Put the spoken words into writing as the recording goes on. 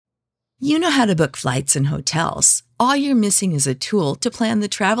You know how to book flights and hotels. All you're missing is a tool to plan the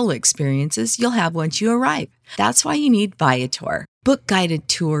travel experiences you'll have once you arrive. That's why you need Viator. Book guided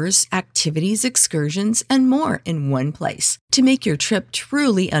tours, activities, excursions, and more in one place to make your trip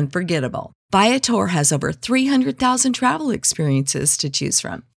truly unforgettable. Viator has over 300,000 travel experiences to choose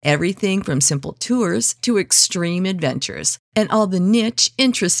from. Everything from simple tours to extreme adventures and all the niche,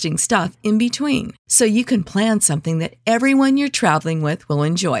 interesting stuff in between. So you can plan something that everyone you're traveling with will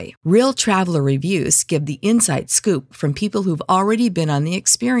enjoy. Real traveler reviews give the inside scoop from people who've already been on the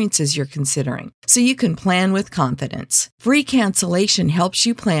experiences you're considering. So you can plan with confidence. Free cancellation helps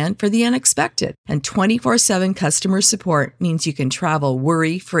you plan for the unexpected. And 24/7 customer support means you can travel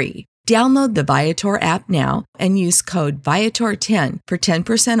worry-free. Download the Viator app now and use code Viator10 for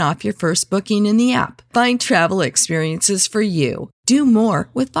 10% off your first booking in the app. Find travel experiences for you. Do more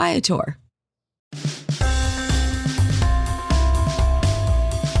with Viator.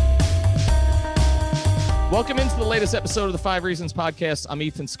 Welcome into the latest episode of the 5 Reasons Podcast. I'm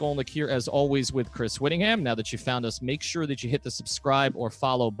Ethan Skolnick here, as always, with Chris Whittingham. Now that you found us, make sure that you hit the subscribe or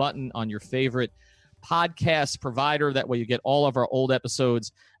follow button on your favorite podcast provider. That way you get all of our old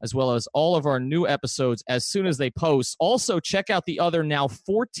episodes as well as all of our new episodes as soon as they post. Also, check out the other now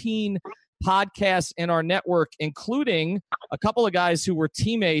 14 podcasts in our network, including a couple of guys who were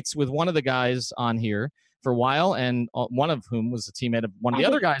teammates with one of the guys on here for a while, and one of whom was a teammate of one of the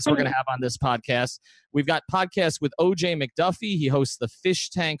other guys we're going to have on this podcast. We've got podcasts with OJ McDuffie. He hosts the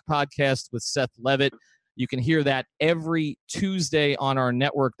Fish Tank podcast with Seth Levitt. You can hear that every Tuesday on our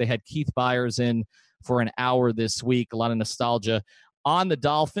network. They had Keith Byers in for an hour this week. A lot of nostalgia on the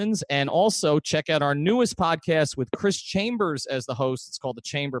Dolphins. And also check out our newest podcast with Chris Chambers as the host. It's called The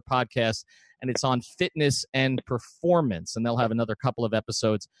Chamber Podcast, and it's on fitness and performance. And they'll have another couple of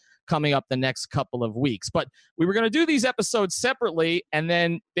episodes coming up the next couple of weeks. But we were going to do these episodes separately, and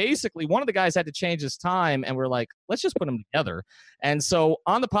then basically one of the guys had to change his time, and we're like, let's just put them together. And so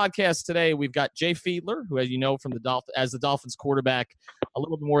on the podcast today, we've got Jay Fiedler, who, as you know, from the Dolphins quarterback a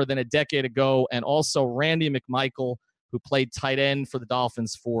little bit more than a decade ago, and also Randy McMichael, who played tight end for the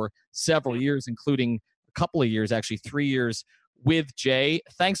Dolphins for several years, including a couple of years, actually 3 years with Jay.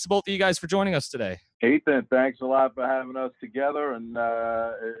 Thanks to both of you guys for joining us today. Ethan, thanks a lot for having us together, and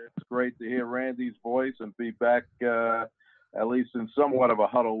it's great to hear Randy's voice and be back at least in somewhat of a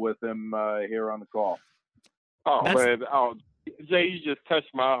huddle with him here on the call. Oh, man. Oh, Jay, you just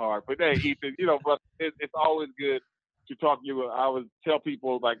touched my heart. But hey, Ethan, but it's always good to talk to you. I would tell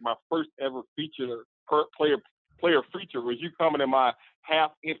people, like, my first ever player feature was you coming in my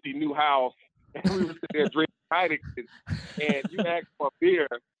half-empty new house, and we were sitting there drinking Heineken, and you asked for a beer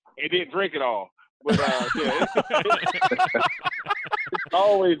and didn't drink it all. But yeah, it's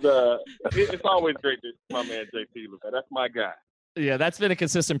always great to see my man Jay Fiedler. That's my guy. Yeah, that's been a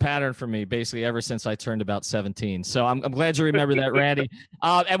consistent pattern for me, basically, ever since I turned about 17. So I'm glad you remember that, Randy.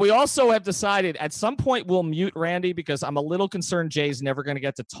 And we also have decided at some point we'll mute Randy because I'm a little concerned Jay's never going to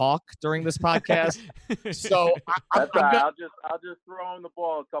get to talk during this podcast. So that's all right. I'll just throw him the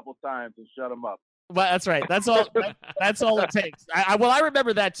ball a couple times and shut him up. Well, that's right. That's all. That's all it takes. I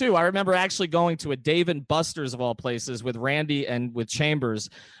remember that too. I remember actually going to a Dave and Buster's of all places with Randy and with Chambers,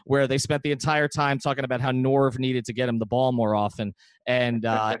 where they spent the entire time talking about how Norv needed to get him the ball more often, and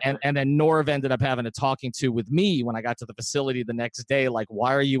then Norv ended up having a talking to with me when I got to the facility the next day. Like,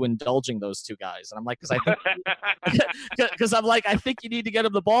 why are you indulging those two guys? And I'm like, I think you need to get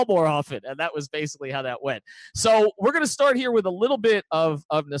him the ball more often, and that was basically how that went. So we're gonna start here with a little bit of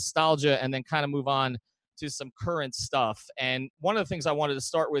nostalgia, and then kind of move on to some current stuff. And one of the things I wanted to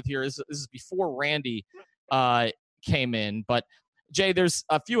start with here is this is before Randy came in, but Jay, there's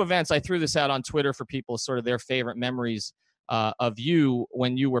a few events. I threw this out on Twitter for people, sort of their favorite memories of you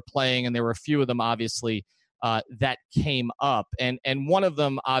when you were playing, and there were a few of them obviously that came up, and one of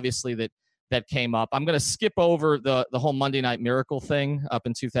them obviously that came up. I'm going to skip over the whole Monday Night Miracle thing up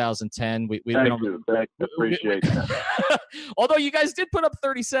in 2010. Thank you. Appreciate that. Although you guys did put up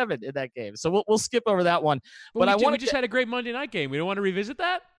 37 in that game, so we'll skip over that one. But we just had a great Monday night game. We don't want to revisit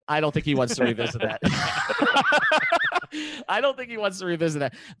that? I don't think he wants to revisit that. I don't think he wants to revisit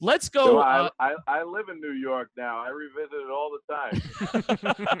that. Let's go. So I live in New York now. I revisit it all the time.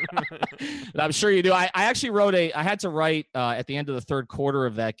 I'm sure you do. I actually wrote I had to write at the end of the third quarter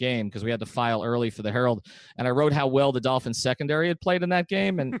of that game because we had to file early for the Herald, and I wrote how well the Dolphins secondary had played in that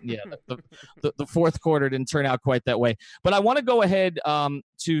game, and yeah, the fourth quarter didn't turn out quite that way. But I want to go ahead to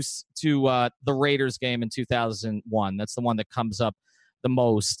the Raiders game in 2001. That's the one that comes up the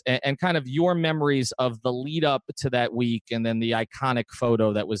most, and kind of your memories of the lead up to that week, and then the iconic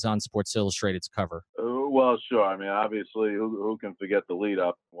photo that was on Sports Illustrated's cover. Well, sure. I mean, obviously, who can forget the lead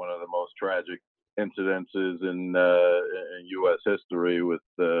up? One of the most tragic incidences in U.S. history with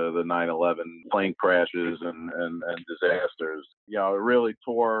the 9/11 plane crashes and disasters. You know, it really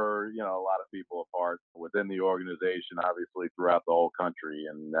tore, you know, a lot of people apart within the organization, obviously throughout the whole country.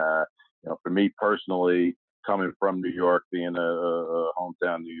 And, you know, for me personally, coming from New York, being a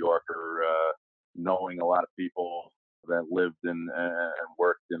hometown New Yorker, knowing a lot of people that lived and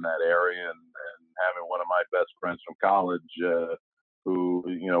worked in that area, and having one of my best friends from college who,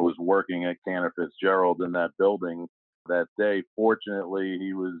 you know, was working at Cantor Fitzgerald in that building that day. Fortunately,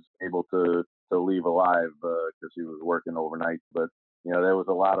 he was able to leave alive because he was working overnight. But, you know, there was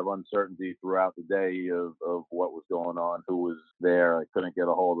a lot of uncertainty throughout the day of what was going on, who was there. I couldn't get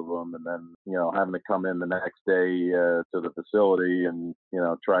a hold of them. And then, you know, having to come in the next day to the facility and, you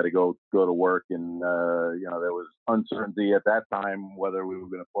know, try to go to work. And, you know, there was uncertainty at that time whether we were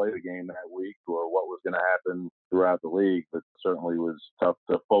going to play the game that week or what was going to happen throughout the league. But certainly was tough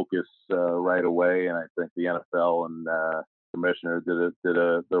to focus right away. And I think the NFL and commissioner did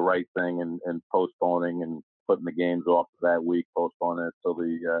the right thing in postponing and putting the games off that week, postponing it till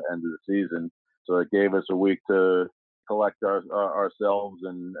the end of the season. So it gave us a week to collect ourselves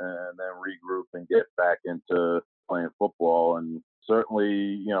and then regroup and get back into playing football. And certainly,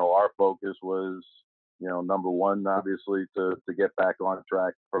 you know, our focus was, you know, number one, obviously, to get back on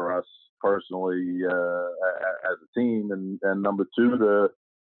track for us personally as a team, and number two, to,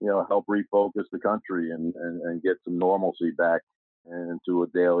 you know, help refocus the country and get some normalcy back into a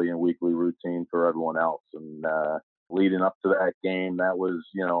daily and weekly routine for everyone else. And leading up to that game, that was,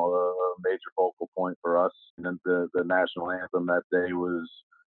 you know, a major focal point for us. And then the national anthem that day was,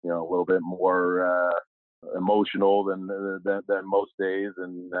 you know, a little bit more emotional than most days,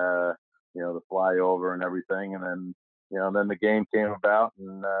 and you know, the flyover and everything. And then, you know, then the game came about,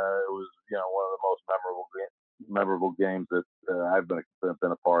 and it was, you know, one of the most memorable games that I've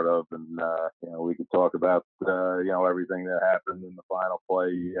been a part of. And you know, we could talk about you know, everything that happened in the final play,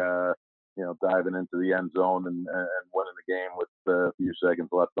 you know, diving into the end zone and winning the game with a few seconds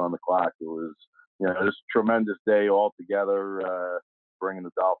left on the clock. It was, you know, just a tremendous day altogether, bringing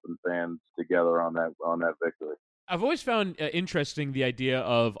the Dolphin fans together on that victory. I've always found interesting the idea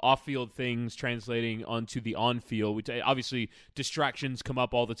of off-field things translating onto the on-field, which obviously distractions come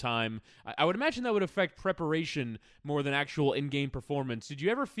up all the time. I would imagine that would affect preparation more than actual in-game performance. Did you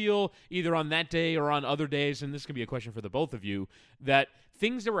ever feel, either on that day or on other days, and this could be a question for the both of you, that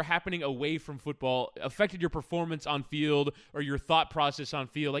things that were happening away from football affected your performance on field or your thought process on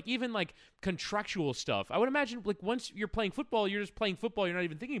field, like even like contractual stuff? I would imagine, like, once you're playing football, you're just playing football. You're not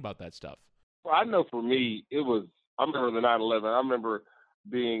even thinking about that stuff. Well, I know for me, I remember the 9/11. I remember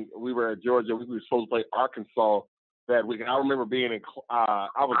we were at Georgia. We were supposed to play Arkansas that week. I remember being I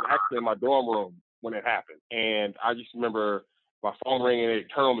was actually in my dorm room when it happened. And I just remember my phone ringing, and you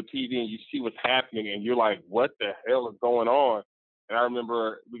turn on the TV and you see what's happening, and you're like, what the hell is going on? And I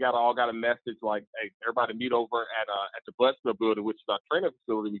remember we all got a message like, hey, everybody meet over at the Buttsville building, which is our training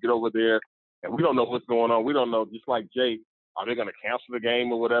facility. We get over there, and we don't know what's going on. We don't know, just like Jay, are they going to cancel the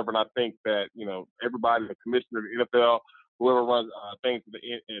game or whatever? And I think that, you know, everybody, the commissioner, the NFL, whoever runs things at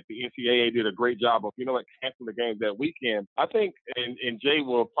the NCAA did a great job of, you know what, canceling the game that weekend. I think, and Jay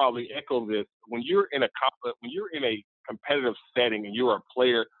will probably echo this, when you're in a competitive setting and you're a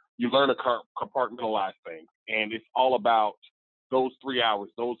player, you learn to compartmentalize things. And it's all about those 3 hours,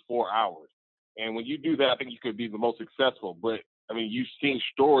 those 4 hours. And when you do that, I think you could be the most successful. But, I mean, you've seen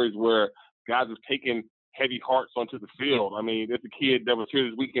stories where guys have taken heavy hearts onto the field. I mean, there's a kid that was here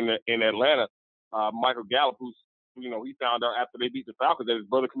this week in Atlanta, Michael Gallup, who's, you know, he found out after they beat the Falcons that his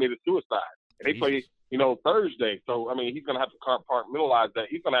brother committed suicide. And they play, you know, Thursday. So, I mean, he's going to have to compartmentalize that.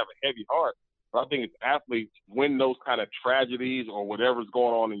 He's going to have a heavy heart. But I think it's athletes, when those kind of tragedies or whatever's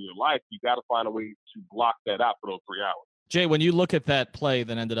going on in your life, you got to find a way to block that out for those 3 hours. Jay, when you look at that play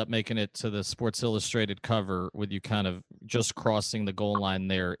that ended up making it to the Sports Illustrated cover with you kind of just crossing the goal line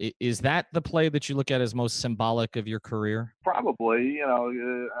there, is that the play that you look at as most symbolic of your career? Probably. You know,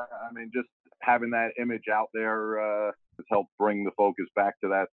 I mean, just having that image out there has helped bring the focus back to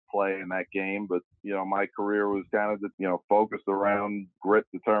that play in that game. But, you know, my career was kind of, you know, focused around grit,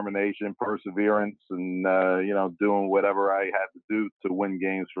 determination, perseverance, and, you know, doing whatever I had to do to win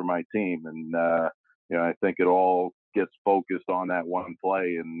games for my team. And, you know, I think it all gets focused on that one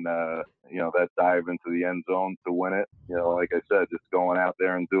play, and you know, that dive into the end zone to win it. You know, like I said, just going out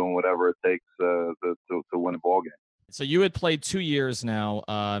there and doing whatever it takes to win a ball game. So you had played 2 years now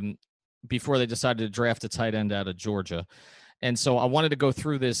before they decided to draft a tight end out of Georgia. And so I wanted to go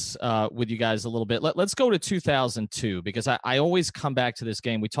through this with you guys a little bit. Let's go to 2002, because I always come back to this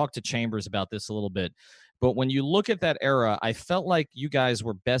game. We talked to Chambers about this a little bit. But when you look at that era, I felt like you guys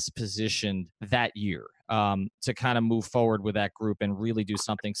were best positioned that year to kind of move forward with that group and really do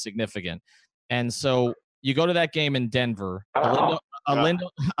something significant. And so you go to that game in Denver.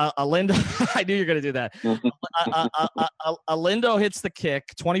 Alindo, I knew you were going to do that. Alindo hits the kick,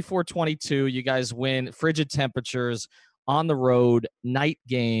 24-22. You guys win. Frigid temperatures on the road, night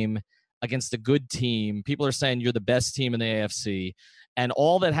game against a good team. People are saying you're the best team in the AFC. And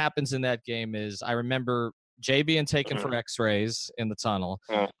all that happens in that game is I remember Jay being taken for x-rays in the tunnel.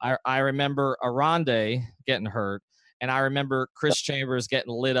 I remember Arande getting hurt. And I remember Chris Chambers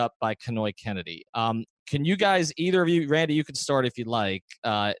getting lit up by Kanoy Kennedy. Can you guys, either of you, Randy, you can start if you'd like,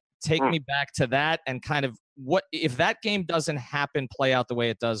 take me back to that and kind of what, if that game doesn't happen, play out the way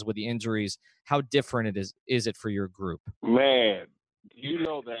it does with the injuries, how different is it for your group? Man, you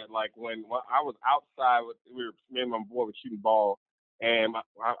know that, like, when I was outside, me and my boy were shooting ball, and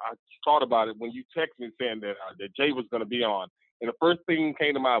I thought about it when you texted me saying that Jay was going to be on. And the first thing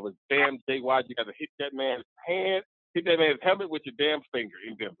came to mind was, damn, Jay, why'd you have to hit that man's helmet with your damn finger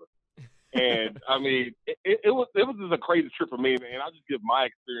in Denver? And I mean, it was just a crazy trip for me, man. I'll just give my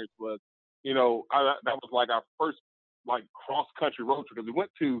experience was, that was like our first like cross country road trip, because we went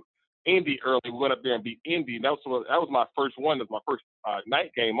to Indy early. We went up there and beat Indy. And that was my first one. That was my first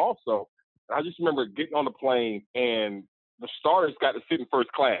night game also. And I just remember getting on the plane and the starters got to sit in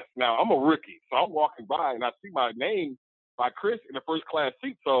first class. Now I'm a rookie, so I'm walking by and I see my name by Chris in the first class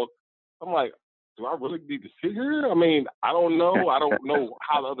seat. So I'm like, do I really need to sit here? I mean, I don't know. I don't know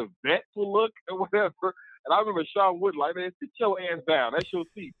how the other vets will look or whatever. And I remember Sean Wood like, man, sit your ass down. That's your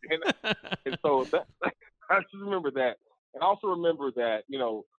seat. And so I just remember that. And I also remember that,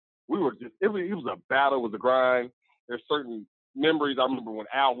 we were just, it was a battle, it was a grind. There's certain memories. I remember when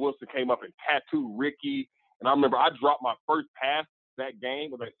Al Wilson came up and tattooed Ricky. And I remember I dropped my first pass that game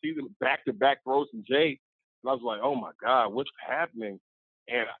with that season, back-to-back throws from Jay. And I was like, oh, my God, what's happening?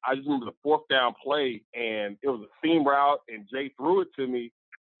 And I just remember the fourth down play, and it was a seam route, and Jay threw it to me,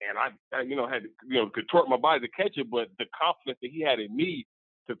 and I had to, contort my body to catch it, but the confidence that he had in me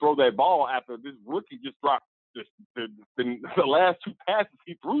to throw that ball after this rookie just dropped the last two passes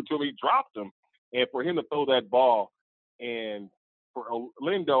he threw to me, he dropped them. And for him to throw that ball, and for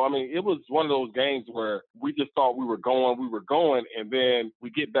Lindo, I mean, it was one of those games where we just thought we were going, and then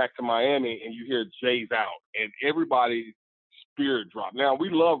we get back to Miami, and you hear Jay's out, and everybody's spirit drop. Now, we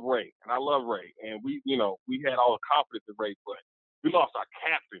love Ray, and I love Ray, and we had all the confidence in Ray, but we lost our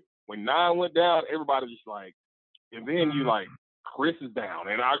captain. When 9 went down, everybody was just like, and then Chris is down.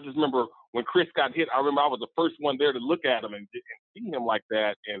 And I just remember when Chris got hit, I remember I was the first one there to look at him and see him like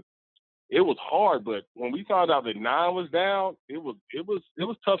that, and it was hard. But when we found out that 9 was down, it was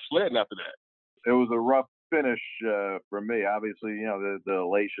tough sledding after that. It was a rough finish for me. Obviously, the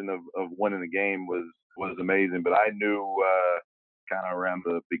elation of winning the game was amazing, but I knew kind of around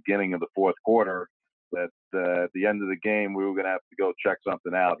the beginning of the fourth quarter that at the end of the game we were going to have to go check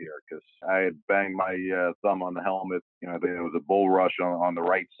something out here, because I had banged my thumb on the helmet. There was a bull rush on the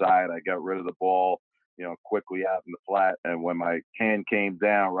right side. I got rid of the ball, quickly out in the flat, and when my hand came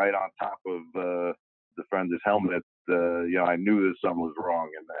down right on top of the defender's helmet, I knew that something was wrong,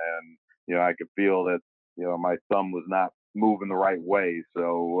 and I could feel that my thumb was not moving the right way.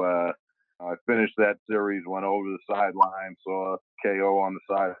 So I finished that series, went over the sideline, saw KO on the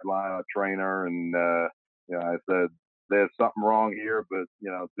sideline, a trainer, and I said, there's something wrong here, but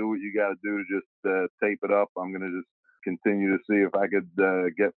do what you got to do to just tape it up. I'm going to just continue to see if I could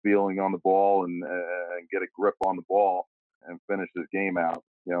get feeling on the ball and get a grip on the ball and finish this game out.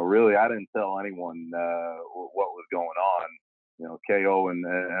 Really, I didn't tell anyone what was going on. KO and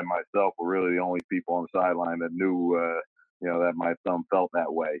myself were really the only people on the sideline that knew, that my thumb felt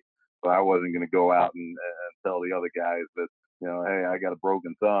that way. So I wasn't going to go out and tell the other guys that, hey, I got a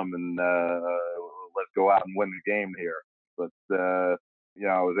broken thumb and let's go out and win the game here. But,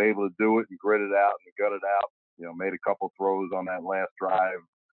 I was able to do it and grit it out and gut it out. Made a couple throws on that last drive.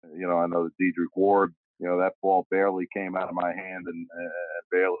 I know that Dedrick Ward, that ball barely came out of my hand and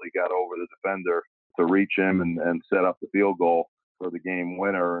barely got over the defender to reach him and set up the field goal for the game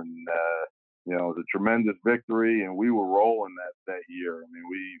winner. And, it was a tremendous victory, and we were rolling that year. I mean,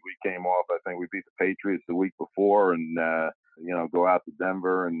 we came off, I think we beat the Patriots the week before, and, go out to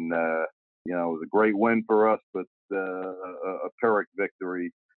Denver, and, it was a great win for us, but a Pyrrhic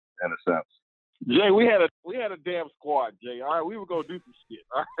victory in a sense. Jay, we had a damn squad, Jay. All right, we were gonna do some shit.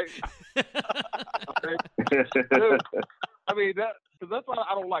 All right. I mean, that's why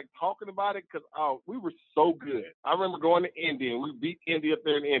I don't like talking about it, because we were so good. I remember going to Indy, and we beat Indy up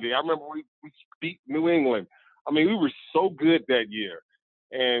there in Indy. I remember we beat New England. I mean, we were so good that year.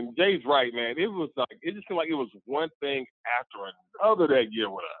 And Jay's right, man. It just seemed like it was one thing after another that year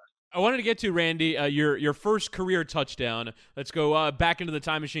with us. I wanted to get to, Randy, your first career touchdown. Let's go back into the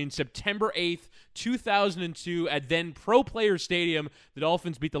time machine. September 8th, 2002, at then Pro Players Stadium. The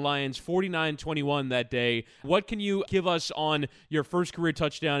Dolphins beat the Lions 49-21 that day. What can you give us on your first career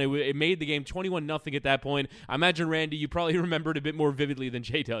touchdown? It made the game 21-0 at that point. I imagine, Randy, you probably remembered a bit more vividly than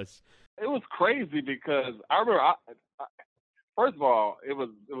Jay does. It was crazy because I remember, first of all, it was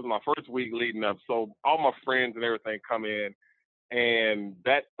my first week leading up, so all my friends and everything come in. And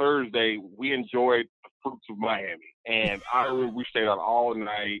that Thursday, we enjoyed the fruits of Miami. And I remember we stayed out all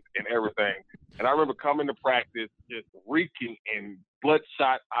night and everything. And I remember coming to practice just reeking in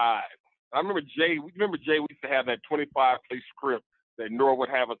bloodshot eyes. I remember Jay, we used to have that 25-play script that Nora would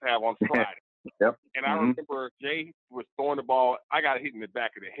have us have on Friday. Yep. And I remember Jay was throwing the ball. I got hit in the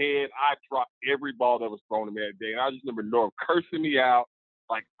back of the head. I dropped every ball that was thrown to me that day. And I just remember Nora cursing me out,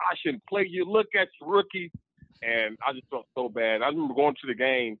 like, I shouldn't play you. Look at you, rookie. And I just felt so bad. I remember going to the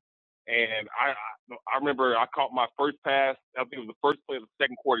game, and I remember I caught my first pass. I think it was the first play of the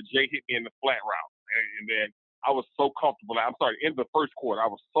second quarter. Jay hit me in the flat route. And then I was so comfortable. In the first quarter, I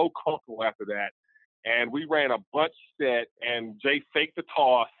was so comfortable after that. And we ran a bunch set, and Jay faked the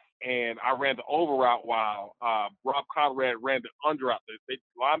toss, and I ran the over route while Rob Conrad ran the under route. The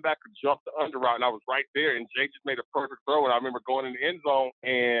linebacker jumped the under route, and I was right there, and Jay just made a perfect throw, and I remember going in the end zone,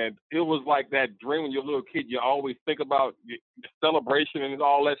 and it was like that dream when you're a little kid. You always think about the celebration and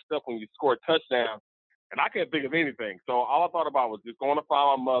all that stuff when you score a touchdown, and I can't think of anything. So all I thought about was just going to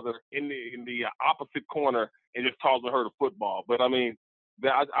find my mother in the opposite corner and just tossing her the football. But, I mean,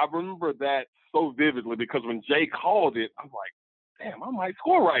 I remember that so vividly because when Jay called it, I'm like, damn, I might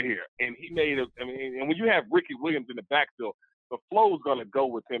score right here. And he made it. I mean, and when you have Ricky Williams in the backfield, the flow's going to go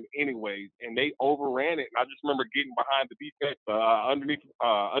with him anyways. And they overran it. And I just remember getting behind the defense,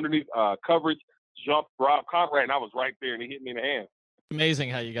 underneath coverage, jumped Rob Conrad, and I was right there, and he hit me in the hand. Amazing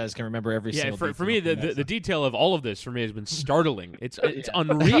how you guys can remember every single detail. For me, the detail of all of this for me has been startling. It's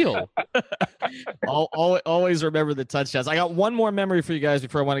unreal. Always remember the touchdowns. I got one more memory for you guys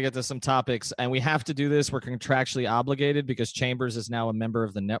before I want to get to some topics, and we have to do this. We're contractually obligated because Chambers is now a member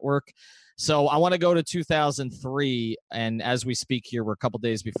of the network. So I want to go to 2003, and as we speak here, we're a couple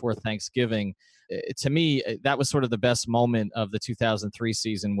days before Thanksgiving. To me, that was sort of the best moment of the 2003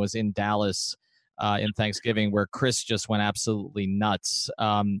 season was in Dallas in Thanksgiving, where Chris just went absolutely nuts.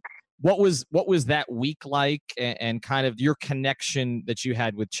 What was that week like, and kind of your connection that you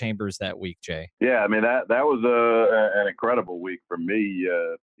had with Chambers that week, Jay? Yeah, I mean that was an incredible week for me.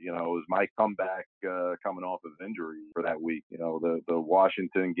 It was my comeback coming off of injury for that week. The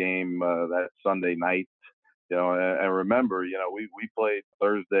Washington game that Sunday night. And remember, we played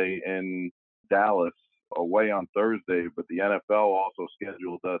Thursday in Dallas away on Thursday, but the NFL also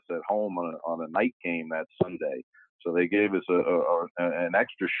scheduled us at home on a night game that Sunday. So they gave us an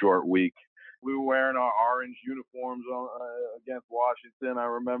extra short week. We were wearing our orange uniforms against Washington, I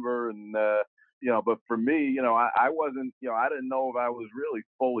remember. And, but for me, I wasn't, I didn't know if I was really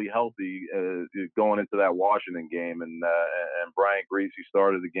fully healthy going into that Washington game. And Brian Griese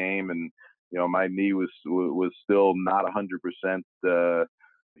started the game, and, my knee was still not 100%.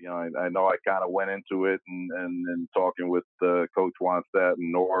 I know I kind of went into it and talking with Coach Wannstedt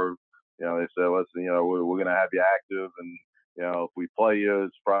and Norv. They said, listen, we're going to have you active, and if we play you,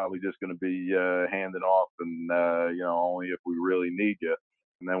 it's probably just going to be handing off, and only if we really need you.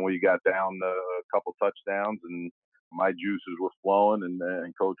 And then we got down a couple touchdowns, and my juices were flowing,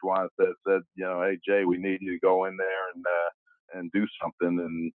 and Coach Wannstedt said, hey Jay, we need you to go in there and do something.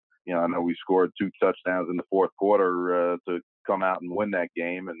 And I know we scored 2 touchdowns in the fourth quarter to come out and win that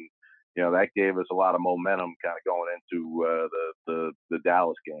game, and that gave us a lot of momentum kind of going into the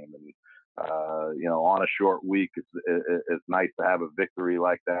Dallas game. And on a short week, it's nice to have a victory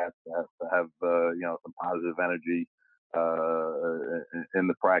like that, to have some positive energy in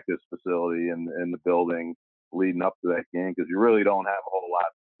the practice facility and in the building leading up to that game, because you really don't have a whole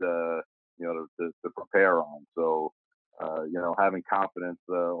lot to prepare on. So having confidence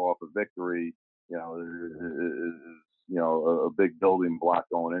off a victory is a big building block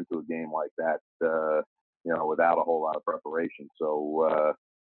going into a game like that, without a whole lot of preparation. So,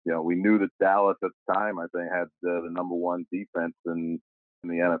 we knew that Dallas at the time, I think, had the number one defense in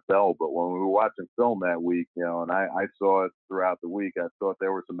the NFL. But when we were watching film that week, and I saw it throughout the week, I thought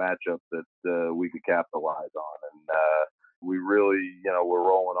there were some matchups that we could capitalize on. And we really, were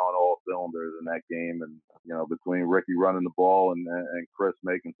rolling on all cylinders in that game. And, between Ricky running the ball and Chris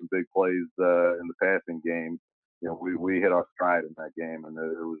making some big plays in the passing game, we hit our stride in that game, and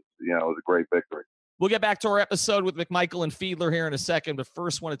it was a great victory. We'll get back to our episode with McMichael and Fiedler here in a second, but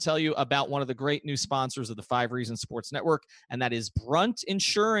first want to tell you about one of the great new sponsors of the 5 Reasons Sports Network, and that is Brunt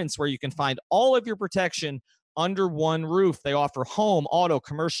Insurance, where you can find all of your protection under one roof. They offer home, auto,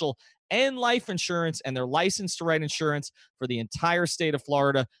 commercial, and life insurance, and they're licensed to write insurance for the entire state of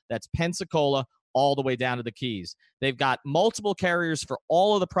Florida. That's Pensacola all the way down to the Keys. They've got multiple carriers for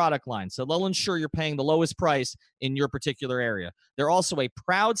all of the product lines, so they'll ensure you're paying the lowest price in your particular area. They're also a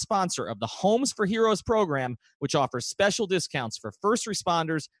proud sponsor of the Homes for Heroes program, which offers special discounts for first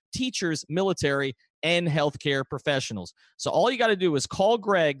responders, teachers, military, and healthcare professionals. So all you got to do is call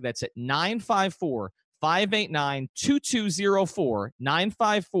Greg. That's at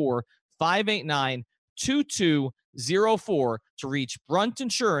 954-589-2204, 954-589-2204 to reach Brunt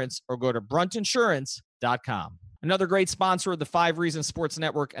Insurance, or go to bruntinsurance.com. Another great sponsor of the 5 Reasons Sports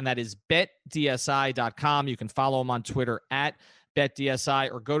Network, and that is BetDSI.com. You can follow them on Twitter at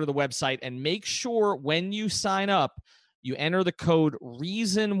BetDSI, or go to the website and make sure when you sign up, you enter the code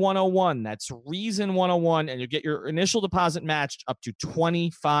REASON101. That's REASON101, and you'll get your initial deposit matched up to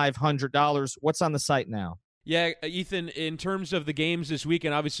 $2,500. What's on the site now? Yeah, Ethan, in terms of the games this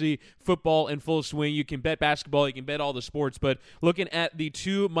weekend, obviously football in full swing. You can bet basketball, you can bet all the sports, but looking at the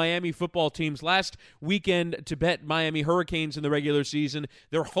two Miami football teams last weekend to bet Miami Hurricanes in the regular season,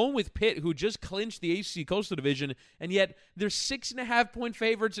 they're home with Pitt, who just clinched the ACC Coastal Division, and yet they're 6.5-point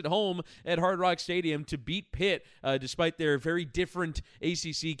favorites at home at Hard Rock Stadium to beat Pitt, despite their very different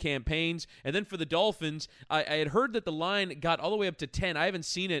ACC campaigns. And then for the Dolphins, I had heard that the line got all the way up to 10. I haven't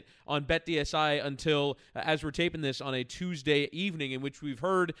seen it on BetDSI until as we're taping this on a Tuesday evening, in which we've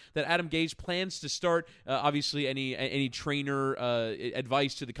heard that Adam Gase plans to start. Obviously, any trainer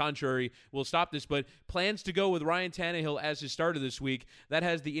advice to the contrary will stop this, but plans to go with Ryan Tannehill as his starter this week. That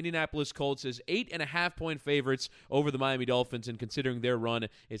has the Indianapolis Colts as 8.5-point favorites over the Miami Dolphins, and considering their run,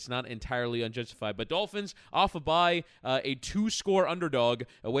 it's not entirely unjustified. But Dolphins off a bye, a 2-score underdog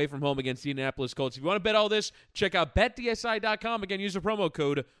away from home against the Indianapolis Colts. If you want to bet all this, check out BetDSI.com. Again, use the promo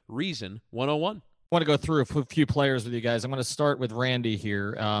code REASON101. I want to go through a few players with you guys. I'm going to start with Randy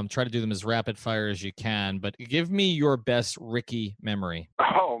here. Try to do them as rapid fire as you can, but give me your best Ricky memory.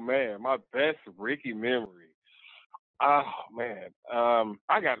 Oh, man, my best Ricky memory. Oh, man.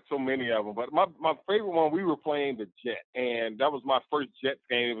 I got so many of them, but my favorite one, we were playing the Jets, and that was my first Jets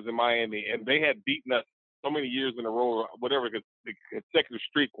game. It was in Miami, and they had beaten us so many years in a row, whatever the consecutive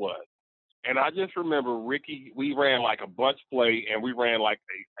streak was. And I just remember Ricky, we ran like a bunch play, and we ran like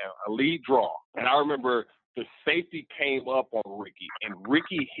a lead draw. And I remember the safety came up on Ricky, and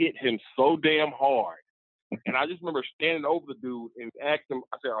Ricky hit him so damn hard. And I just remember standing over the dude and asked him,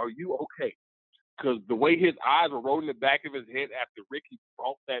 I said, "Are you okay?" Because the way his eyes were rolling in the back of his head after Ricky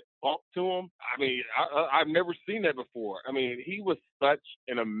brought that bump to him, I mean, I've never seen that before. I mean, he was such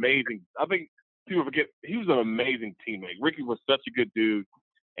an amazing – I think people forget he was an amazing teammate. Ricky was such a good dude.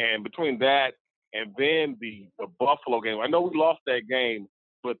 And between that and then the Buffalo game, I know we lost that game,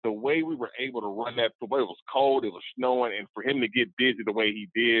 but the way we were able to run that, the way it was cold, it was snowing, and for him to get busy the way he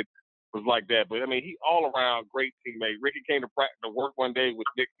did was like that. But, I mean, he all-around great teammate. Ricky came to practice to work one day with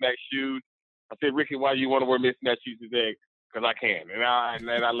knick-knack shoes. I said, "Ricky, why do you want to wear knick-knack shoes today?" Because I can. And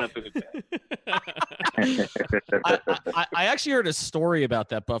I left it at that. I actually heard a story about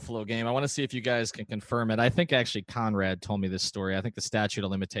that Buffalo game. I want to see if you guys can confirm it. I think actually Conrad told me this story. I think the statute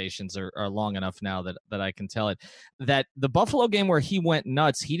of limitations are long enough now that I can tell it. That the Buffalo game where he went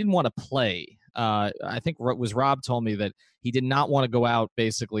nuts, he didn't want to play. I think it was Rob told me that he did not want to go out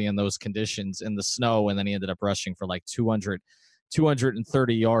basically in those conditions in the snow, and then he ended up rushing for like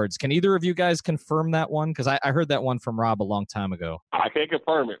 230 yards. Can either of you guys confirm that one? Because I heard that one from Rob a long time ago. I can't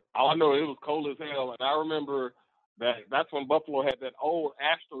confirm it. All I know, it was cold as hell, and I remember that's when Buffalo had that old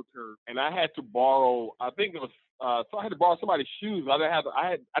AstroTurf, and I had to borrow. I think it was so I had to borrow somebody's shoes. I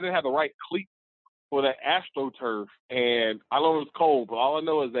didn't have the right cleat for that AstroTurf, and I know it was cold, but all I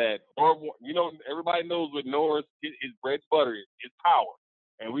know is that everybody knows with Norris, his bread and butter is power,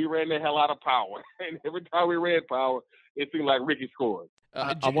 and we ran the hell out of power, and every time we ran power, it seemed like Ricky scored.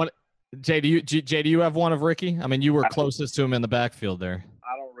 Jay, do you have one of Ricky? I mean, you were closest to him in the backfield there.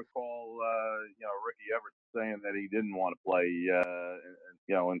 I don't recall, Ricky ever saying that he didn't want to play,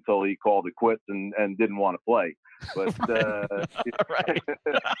 until he called it quits and didn't want to play. But right.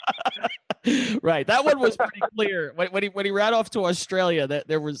 Right. That one was pretty clear. When he ran off to Australia, that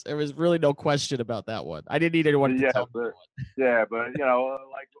there was really no question about that one. I didn't need anyone to tell me. Yeah, but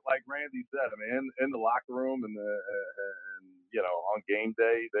like Randy said, I mean, in the locker room and on game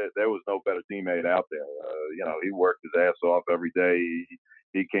day, there was no better teammate out there. He worked his ass off every day.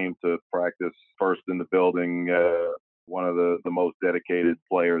 He came to practice first in the building. One of the most dedicated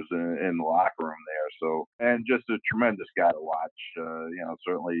players in the locker room there. So, and just a tremendous guy to watch.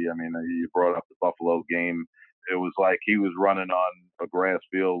 Certainly, I mean, you brought up the Buffalo game. It was like he was running on a grass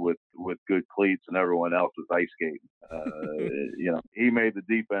field with good cleats and everyone else was ice skating. He made the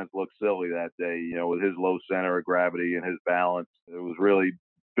defense look silly that day, with his low center of gravity and his balance. It was really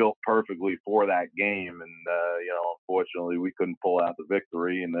built perfectly for that game. And, unfortunately we couldn't pull out the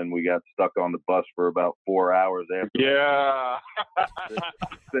victory. And then we got stuck on the bus for about 4 hours after. Yeah.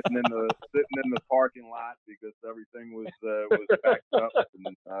 sitting in the parking lot because everything was backed up.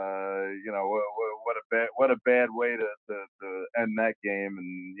 And, what a bad way to end that game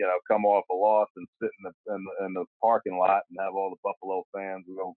and, come off a loss and sit in the parking lot and have all the Buffalo fans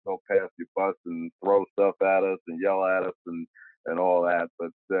go past your bus and throw stuff at us and yell at us and all that.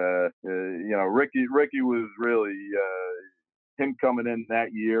 But, Ricky was really, him coming in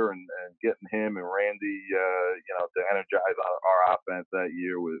that year and getting him and Randy, to energize our offense that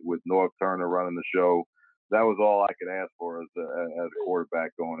year with Norv Turner running the show. That was all I could ask for as a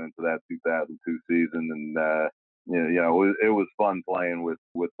quarterback going into that 2002 season. And, it was fun playing with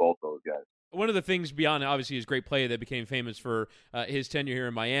both those guys. One of the things beyond, obviously, his great play that became famous for his tenure here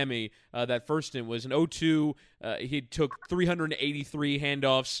in Miami, that first stint was in 2002, he took 383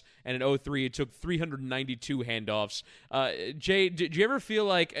 handoffs, and in 2003, he took 392 handoffs. Jay, did you ever feel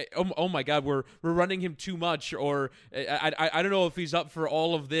like, oh my God, we're running him too much, or I don't know if he's up for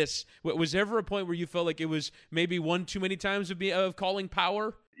all of this? Was there ever a point where you felt like it was maybe one too many times of calling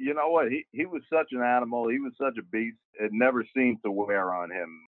power? You know what? He was such an animal. He was such a beast. It never seemed to wear on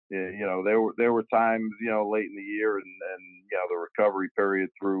him. There were times, late in the year and the recovery period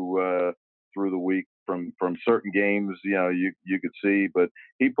through the week from certain games, you could see, but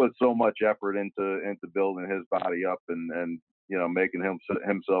he put so much effort into building his body up and making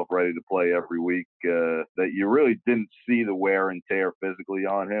himself ready to play every week, that you really didn't see the wear and tear physically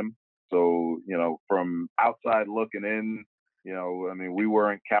on him. So, from outside looking in, we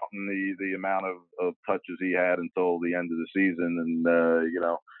weren't counting the amount of touches he had until the end of the season.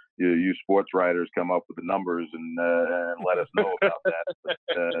 And, you sports writers come up with the numbers and let us know about that.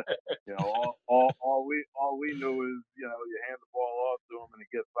 But, all we knew is, you hand the ball off to him and he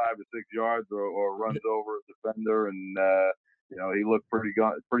gets 5 or 6 yards or runs over a defender. And, he looked pretty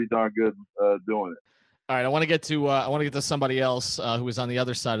darn good doing it. All right, I want to get to somebody else who was on the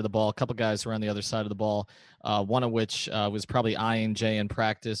other side of the ball. A couple guys were on the other side of the ball. One of which was probably eyeing Jay in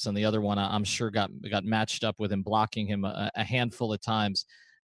practice, and the other one I'm sure got matched up with him, blocking him a handful of times.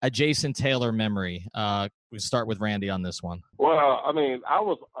 A Jason Taylor memory. We start with Randy on this one. Well, I mean, I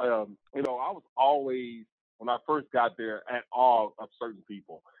was always, when I first got there, at awe of certain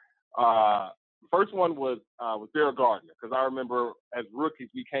people. First one was Derek Gardner, because I remember as rookies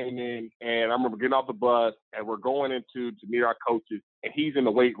we came in and I remember getting off the bus and we're going to meet our coaches and he's in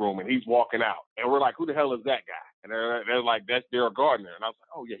the weight room and he's walking out and we're like, who the hell is that guy? And they're like, that's Derek Gardner. And I was like,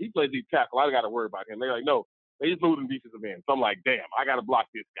 oh yeah, he plays deep tackle. I got to worry about him. They're like, no, they just moved him defensive end. So I'm like, damn, I got to block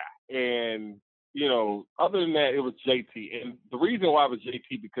this guy. And other than that, it was JT. And the reason why it was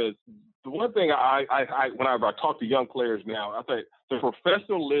JT, because the one thing I whenever I talk to young players now, I think the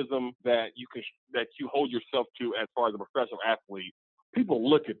professionalism that you hold yourself to as far as a professional athlete, people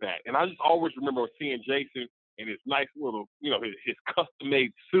look at that. And I just always remember seeing Jason in his nice little, his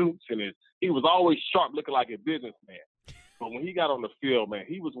custom-made suits and he was always sharp, looking like a businessman. But when he got on the field, man,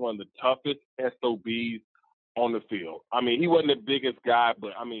 he was one of the toughest SOBs on the field. I mean, he wasn't the biggest guy,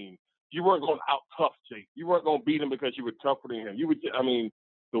 but I mean, you weren't going to out-tough Jake. You weren't going to beat him because you were tougher than him.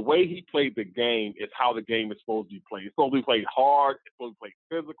 The way he played the game is how the game is supposed to be played. It's supposed to be played hard. It's supposed to be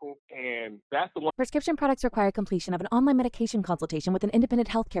played physical. And that's the one. Prescription products require completion of an online medication consultation with an independent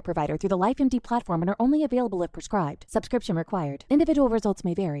healthcare provider through the LifeMD platform and are only available if prescribed. Subscription required. Individual results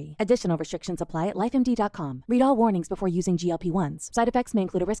may vary. Additional restrictions apply at lifemd.com. Read all warnings before using GLP-1s. Side effects may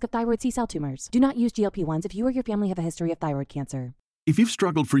include a risk of thyroid C-cell tumors. Do not use GLP-1s if you or your family have a history of thyroid cancer. If you've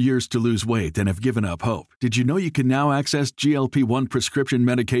struggled for years to lose weight and have given up hope, did you know you can now access GLP-1 prescription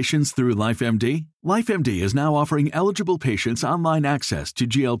medications through LifeMD? LifeMD is now offering eligible patients online access to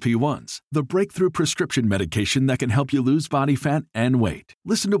GLP-1s, the breakthrough prescription medication that can help you lose body fat and weight.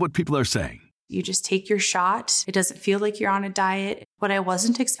 Listen to what people are saying. You just take your shot. It doesn't feel like you're on a diet. What I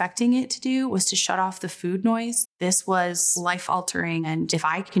wasn't expecting it to do was to shut off the food noise. This was life-altering, and if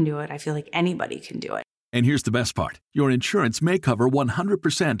I can do it, I feel like anybody can do it. And here's the best part. Your insurance may cover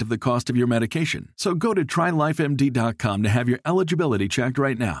 100% of the cost of your medication. So go to TryLifeMD.com to have your eligibility checked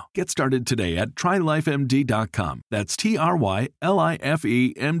right now. Get started today at TryLifeMD.com. That's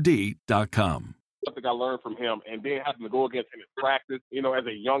TryLifeMD.com. Something I learned from him, and then having to go against him in practice, as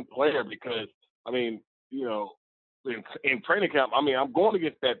a young player, because, in training camp, I mean, I'm going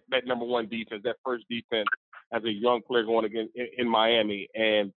against that number one defense, that first defense as a young player going against in Miami.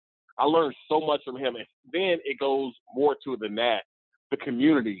 And I learned so much from him. And then it goes more to than that. The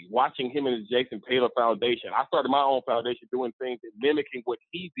community, watching him and the Jason Taylor Foundation. I started my own foundation doing things and mimicking what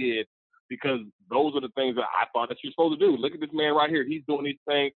he did because those are the things that I thought that you're supposed to do. Look at this man right here. He's doing these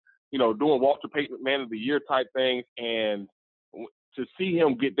things, doing Walter Payton Man of the Year type things. And to see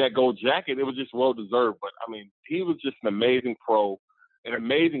him get that gold jacket, it was just well deserved. But I mean, he was just an amazing pro, an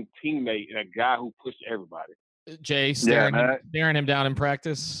amazing teammate, and a guy who pushed everybody. Jay staring him down in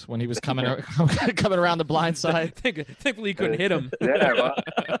practice when he was coming around the blind side. Thankfully, he couldn't hit him. Yeah, well,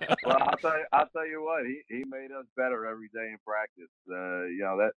 I'll tell you what, he made us better every day in practice.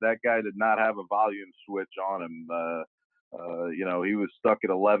 That guy did not have a volume switch on him. He was stuck at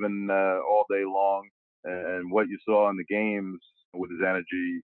 11 all day long, and what you saw in the games with his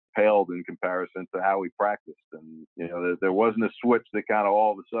energy paled in comparison to how he practiced. And there wasn't a switch that kind of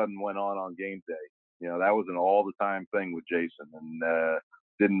all of a sudden went on game day. That was an all-the-time thing with Jason, and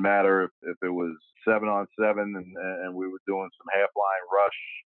didn't matter if it was 7-on-7 and we were doing some half-line rush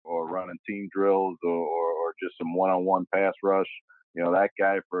or running team drills or just some one-on-one pass rush. That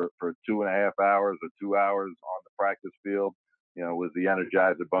guy for 2.5 hours or 2 hours on the practice field, was the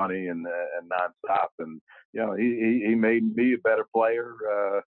Energizer Bunny and nonstop. And he made me a better player.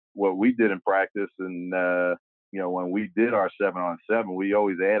 What we did in practice, and when we did our 7-on-7, we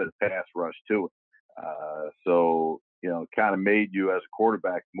always added pass rush to it. So kind of made you as a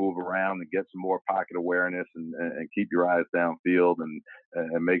quarterback move around and get some more pocket awareness and keep your eyes downfield and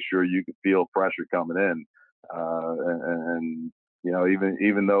make sure you could feel pressure coming in.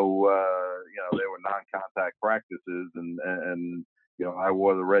 Even though they were non-contact practices and I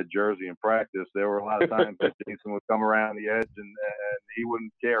wore the red jersey in practice, there were a lot of times that Jason would come around the edge and he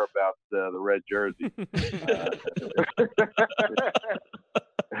wouldn't care about the red jersey.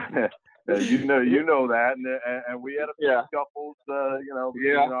 You know that, and we had a few scuffles,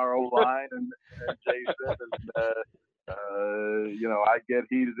 between our O-line and Jason, and I get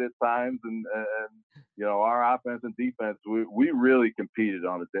heated at times, and our offense and defense, we really competed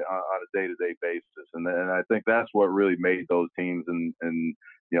on a day-to-day basis, and I think that's what really made those teams, and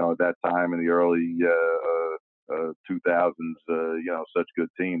at that time in the early 2000s, such good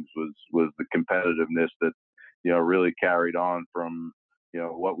teams was the competitiveness that really carried on from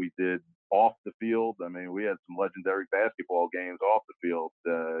what we did off the field. I mean, we had some legendary basketball games off the field.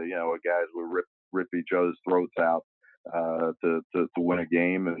 Guys would rip each other's throats out to win a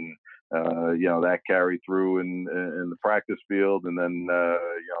game, and that carried through in the practice field, and then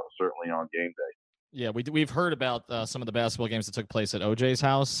certainly on game day. Yeah, we've heard about some of the basketball games that took place at OJ's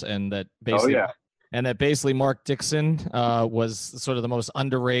house, and that basically. Oh, yeah. And that basically Mark Dixon was sort of the most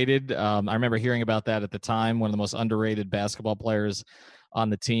underrated. I remember hearing about that at the time, one of the most underrated basketball players on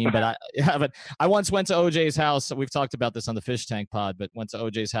the team. But I once went to OJ's house. We've talked about this on the Fish Tank pod, but went to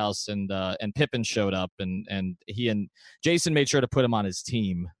OJ's house and Pippen showed up and he and Jason made sure to put him on his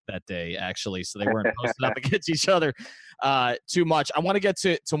team that day, actually, so they weren't posted up against each other too much. I want to get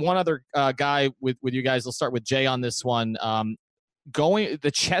to one other guy with you guys. I'll start with Jay on this one. Going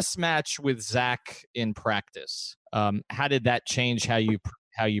the chess match with Zach in practice, how did that change how you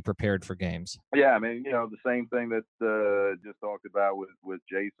prepared for games? Yeah, I mean, the same thing that just talked about with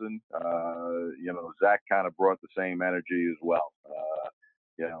Jason. Zach kind of brought the same energy as well.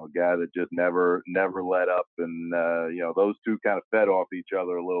 A guy that just never let up, and those two kind of fed off each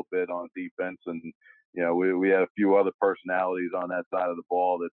other a little bit on defense, and we had a few other personalities on that side of the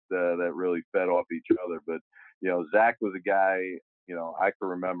ball that really fed off each other, but Zach was a guy. I can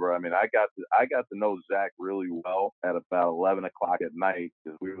remember. I mean, I got to know Zach really well at about 11 o'clock at night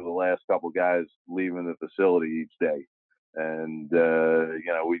because we were the last couple guys leaving the facility each day, and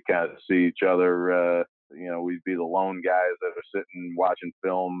we'd kind of see each other. We'd be the lone guys that are sitting watching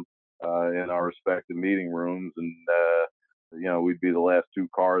film in our respective meeting rooms, and we'd be the last two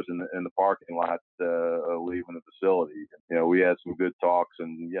cars in the parking lot leaving the facility. We had some good talks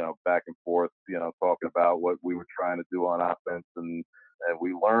and, back and forth, talking about what we were trying to do on offense. And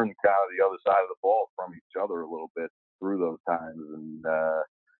we learned kind of the other side of the ball from each other a little bit through those times. And,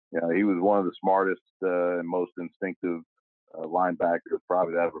 he was one of the smartest and most instinctive linebackers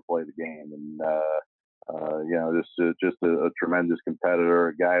probably to ever play the game. And, just a tremendous competitor,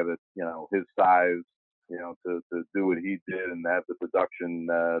 a guy that, his size, to do what he did and have the production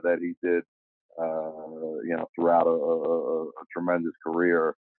that he did, throughout a tremendous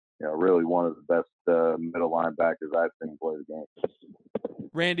career, really one of the best middle linebackers I've seen play the game.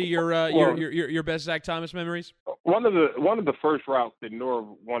 Randy, your best Zach Thomas memories? One of the first routes that Nora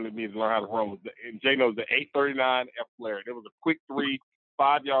wanted me to learn how to run was Jay knows the 839 F flare. It was a quick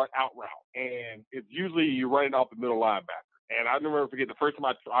 3-5-yard out route, and it's usually you run it off the middle linebacker. And I never forget the first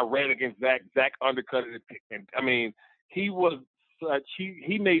time I ran against Zach. Zach undercut it, and I mean he was such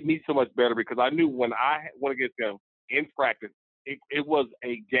he made me so much better because I knew when I went against him in practice, it was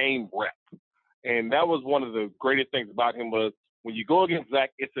a game rep, and that was one of the greatest things about him was when you go against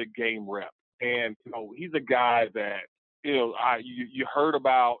Zach, it's a game rep. And, he's a guy that, you heard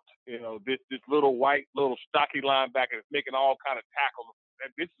about, this little white, little stocky linebacker that's making all kind of tackles.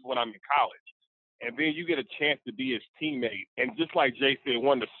 And this is when I'm in college. And then you get a chance to be his teammate. And just like Jay said,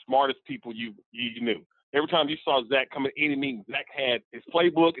 one of the smartest people you knew. Every time you saw Zach come in any meeting, Zach had his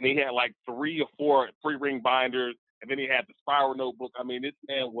playbook, and he had like 3 or 4 3-ring binders, and then he had the spiral notebook. I mean, this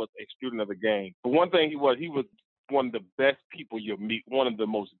man was a student of the game. But one thing he was one of the best people you'll meet, one of the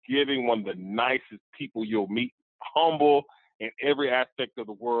most giving, one of the nicest people you'll meet, humble in every aspect of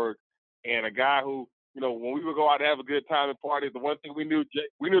the word, and a guy who, when we would go out to have a good time at parties, the one thing we knew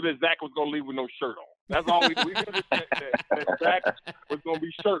that Zach was going to leave with no shirt on. That's all we knew that Zach was going to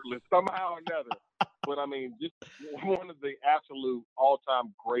be shirtless somehow or another. But, I mean, just one of the absolute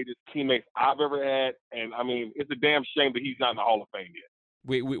all-time greatest teammates I've ever had, and, I mean, it's a damn shame that he's not in the Hall of Fame yet.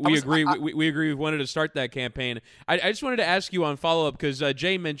 We agree. We agree. We wanted to start that campaign. I just wanted to ask you on follow up because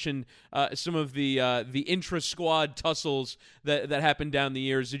Jay mentioned some of the intra squad tussles that happened down the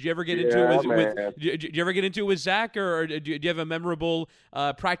years. Did you ever get into it Did you ever get into it with Zach, or do you have a memorable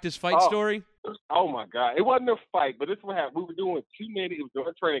practice fight story? Oh my God! It wasn't a fight, but this is what happened. We were doing 2 minutes. It was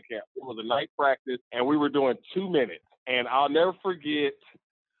during training camp. It was a night practice, and we were doing 2 minutes. And I'll never forget.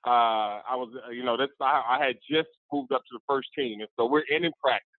 I had just moved up to the first team, and so we're in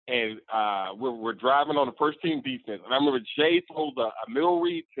practice, and we're driving on the first team defense. And I remember Jay throws a middle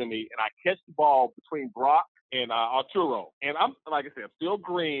read to me, and I catch the ball between Brock and Arturo. And I'm, like I said, still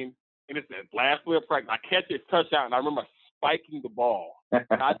green, and it's that last play of practice. I catch it, touchdown, and I remember spiking the ball.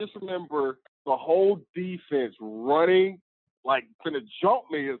 And I just remember the whole defense running, like, finna jump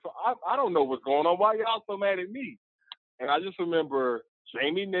me. And so I don't know what's going on. Why y'all so mad at me? And I just remember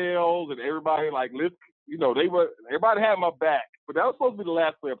Jamie Nails and everybody, like, everybody had my back. But that was supposed to be the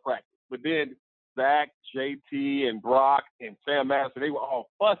last play of practice. But then Zach, JT, and Brock, and Sam Madison, they were all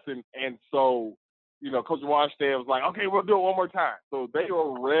fussing. And so, Coach Wanstead was like, okay, we'll do it one more time. So they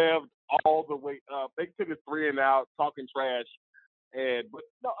were revved all the way up. They took it 3 and out, talking trash. But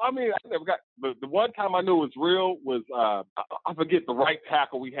no, I mean, I never got the one time I knew it was real was I forget the right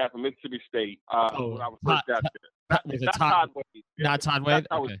tackle we had from Mississippi State when I was first out there. Not Todd Wade. Not Todd Wade.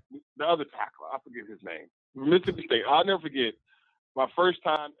 Okay. The other tackle, I forget his name. Mississippi State. I'll never forget my first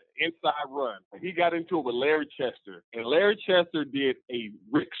time inside run. He got into it with Larry Chester, and Larry Chester did a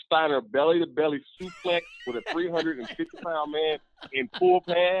Rick Steiner belly-to-belly suplex with a 350-pound man in full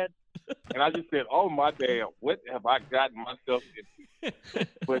pads. And I just said, oh, my damn, what have I gotten myself into?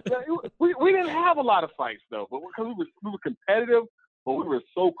 But we didn't have a lot of fights, though, but because we were competitive, but we were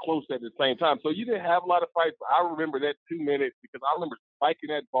so close at the same time. So you didn't have a lot of fights. But I remember that 2 minutes because I remember spiking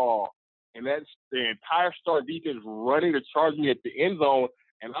that ball, and that's the entire Star defense running to charge me at the end zone.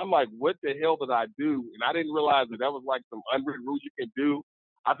 And I'm like, what the hell did I do? And I didn't realize that was like some unwritten rules you can do.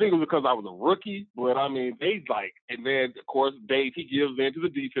 I think it was because I was a rookie, but I mean, and then of course Dave, he gives in to the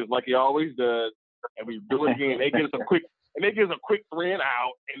defense like he always does, and we do it again. They give us a quick 3 and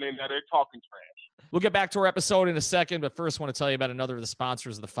out, and then now they're talking trash. We'll get back to our episode in a second, but first I want to tell you about another of the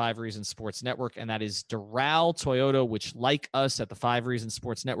sponsors of the 5 Reasons Sports Network, and that is Doral Toyota, which, like us at the 5 Reasons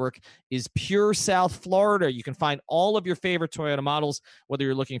Sports Network, is pure South Florida. You can find all of your favorite Toyota models, whether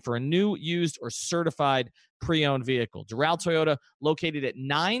you're looking for a new, used, or certified pre-owned vehicle. Doral Toyota, located at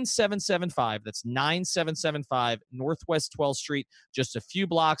 9775, that's 9775 Northwest 12th Street, just a few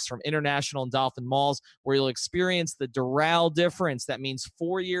blocks from International and Dolphin Malls, where you'll experience the Doral difference. That means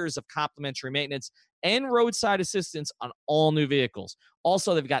 4 years of complimentary maintenance and roadside assistance on all new vehicles.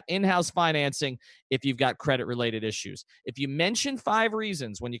 Also, they've got in-house financing if you've got credit-related issues. If you mention 5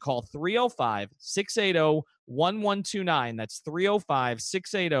 Reasons when you call 305-680-1129, that's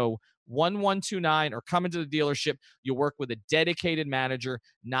 305-680-1129, or come into the dealership, you'll work with a dedicated manager,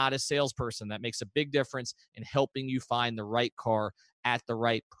 not a salesperson. That makes a big difference in helping you find the right car at the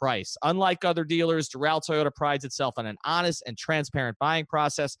right price. Unlike other dealers, Doral Toyota prides itself on an honest and transparent buying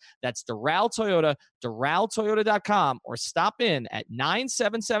process. That's Doral Toyota, DoralToyota.com, or stop in at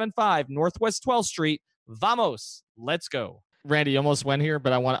 9775 Northwest 12th Street. Vamos, let's go. Randy, you almost went here,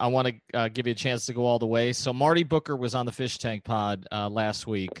 but I want to give you a chance to go all the way. So Marty Booker was on the Fish Tank Pod last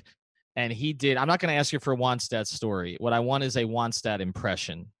week, and he did. I'm not going to ask you for a Wannstedt story. What I want is a Wannstedt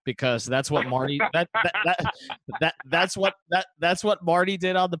impression, because that's what Marty that's what Marty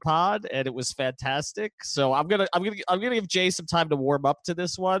did on the pod, and it was fantastic. So I'm gonna give Jay some time to warm up to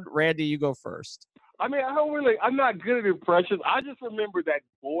this one. Randy, you go first. I mean, I'm not good at impressions. I just remember that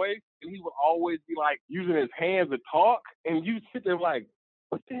voice, and he would always be like using his hands to talk, and you sit there like,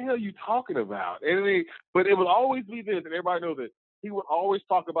 what the hell are you talking about? But it would always be this, and everybody knows it. He would always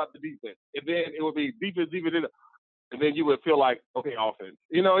talk about the defense, and then it would be defense, and then you would feel like, okay, offense.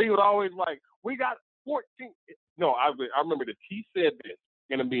 He would always like, we got 14. No, I remember that he said this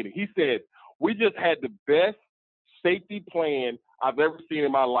in a meeting. He said, we just had the best safety plan I've ever seen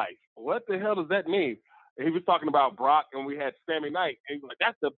in my life. What the hell does that mean? And he was talking about Brock, and we had Sammy Knight, and he was like,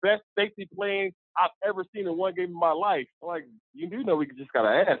 that's the best safety plan I've ever seen in one game in my life. I'm like, you do know we just got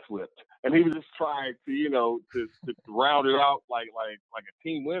our ass whipped. And he was just trying to, to round it out like a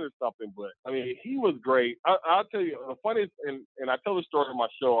team win or something. But, I mean, he was great. I'll tell you, the funniest, and I tell the story on my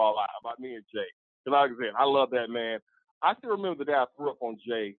show a lot about me and Jay. Because like I said, I love that man. I still remember the day I threw up on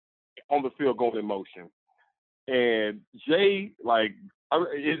Jay on the field going in motion. And Jay,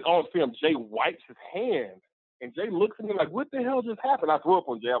 it's on film, Jay wipes his hands. And Jay looks at me like, what the hell just happened? I threw up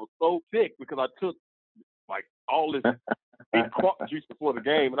on Jay. I was so sick because I took, all this crunk juice before the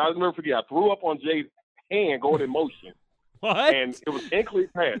game. And I'll never forget, I threw up on Jay's hand going in motion. What? And it was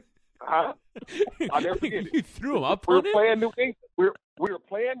incomplete pass. Huh? I'll never forget it. You threw him up we on were playing New England. We were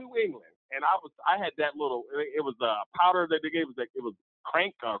playing New England. And I had that little, it was a powder that they gave us. It was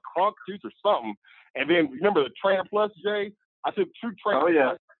crunk juice or something. And then remember the Trainer Plus, Jay? I took 2 Trainer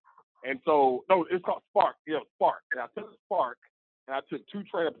Plus. And so, no, it's called Spark. Yeah, Spark. And I took Spark, and I took 2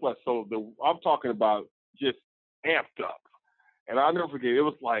 Trainer Plus. So I'm talking about just amped up. And I'll never forget, it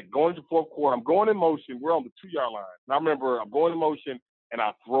was like going to fourth quarter. I'm going in motion. We're on the 2-yard line. And I remember I'm going in motion, and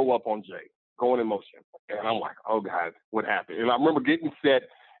I throw up on Jay, going in motion. And I'm like, oh, God, what happened? And I remember getting set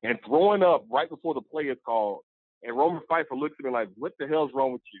and throwing up right before the play is called. And Roman Pfeiffer looks at me like, what the hell's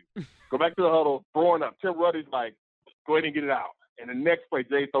wrong with you? Go back to the huddle, throwing up. Tim Ruddy's like, go ahead and get it out. And the next play,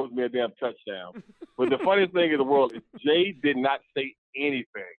 Jay throws me a damn touchdown. But the funniest thing in the world is Jay did not say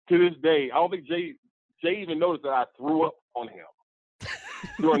anything. To this day, I don't think Jay even noticed that I threw up on him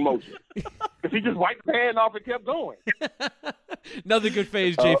during motion. Because he just wiped his hand off and kept going. Another good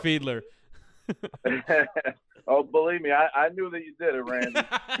phase, Jay Fiedler. Oh, believe me, I knew that you did it, Randy.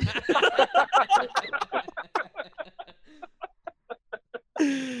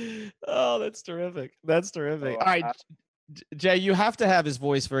 Oh, that's terrific. That's terrific. All right, Jay, you have to have his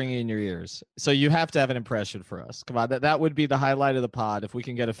voice ringing in your ears. So you have to have an impression for us. Come on, that would be the highlight of the pod if we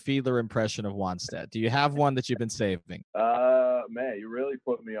can get a Fiedler impression of Wannstedt. Do you have one that you've been saving? Man, you really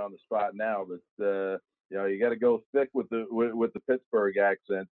put me on the spot now, but you got to go thick with the Pittsburgh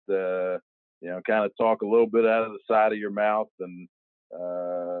accent. Kind of talk a little bit out of the side of your mouth, and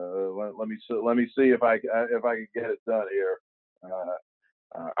let me see if I can get it done here.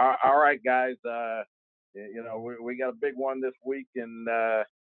 All right, guys. We got a big one this week, and I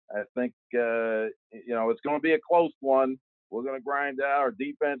think it's going to be a close one. We're going to grind out. Our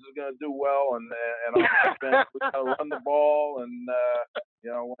defense is going to do well, and on offense, we got to run the ball. And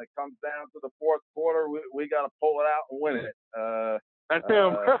when it comes down to the fourth quarter, we got to pull it out and win it. That's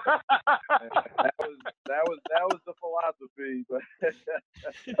him. That was the philosophy, but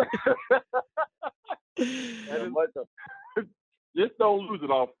just don't lose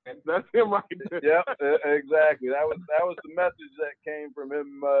it off. That's him right there. Yep, exactly. That was the message that came from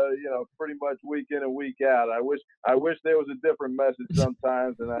him. Pretty much week in and week out. I wish there was a different message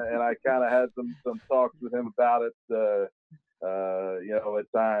sometimes, and I kind of had some talks with him about it.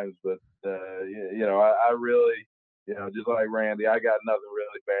 At times, but I really. Just like Randy, I got nothing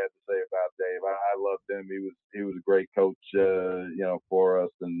really bad to say about Dave. I loved him. He was a great coach, for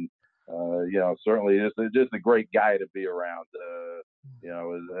us, and certainly just a great guy to be around.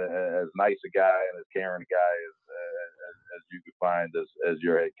 As nice a guy and as caring a guy as you could find as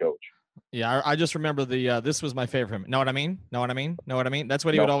your head coach. Yeah, I just remember this was my favorite. Know what I mean? Know what I mean? Know what I mean? That's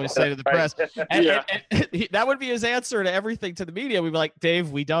what he would always say to the press. And that would be his answer to everything to the media. We'd be like,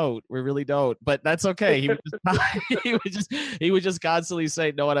 Dave, we really don't. But that's okay. He would just constantly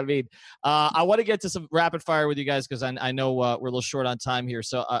say, know what I mean? I want to get to some rapid fire with you guys because I know we're a little short on time here.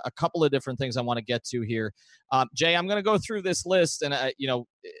 So a couple of different things I want to get to here. Jay, I'm going to go through this list and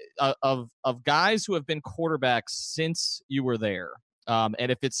of guys who have been quarterbacks since you were there. And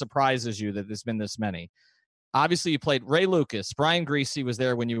if it surprises you that there's been this many. Obviously, you played Ray Lucas. Brian Greasy was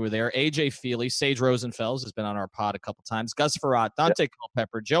there when you were there. A.J. Feely, Sage Rosenfels has been on our pod a couple times. Gus Farrat, Dante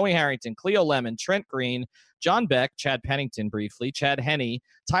Culpepper, Joey Harrington, Cleo Lemon, Trent Green, John Beck, Chad Pennington briefly, Chad Henne,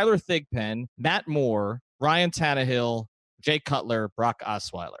 Tyler Thigpen, Matt Moore, Ryan Tannehill, Jay Cutler, Brock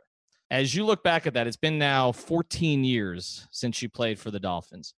Osweiler. As you look back at that, it's been now 14 years since you played for the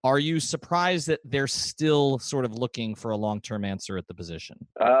Dolphins. Are you surprised that they're still sort of looking for a long-term answer at the position?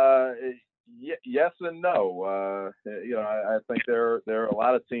 Yes and no. I think there are a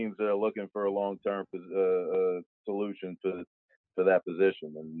lot of teams that are looking for a long-term solution for that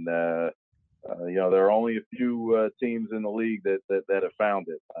position, and there are only a few teams in the league that have found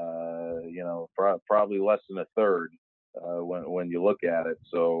it. Probably less than a third when you look at it.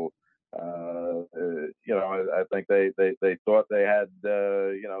 So. I think they thought they had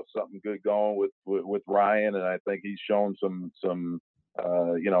something good going with Ryan, and I think he's shown some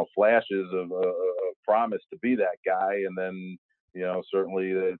flashes of promise to be that guy. And then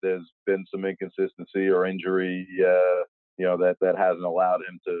certainly there's been some inconsistency or injury that hasn't allowed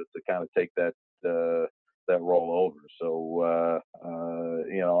him to kind of take that roll over. So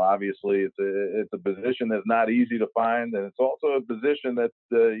obviously it's a position that's not easy to find, and it's also a position that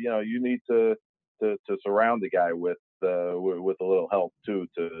you need to surround the guy with a little help too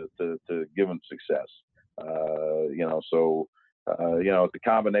to give him success. It's a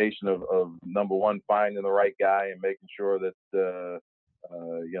combination of number one, finding the right guy and making sure that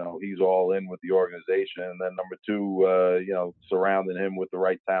he's all in with the organization, and then number two, surrounding him with the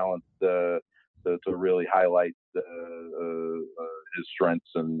right talent to really highlight his strengths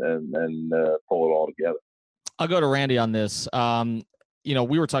and pull it all together. I'll go to Randy on this.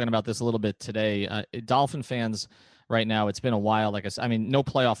 We were talking about this a little bit today. Dolphin fans right now, it's been a while. Like I said, no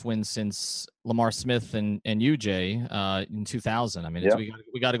playoff wins since Lamar Smith and UJ in 2000.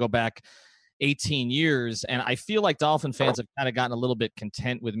 We got to go back 18 years. And I feel like Dolphin fans have kind of gotten a little bit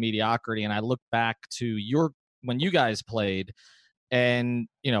content with mediocrity. And I look back to when you guys played, and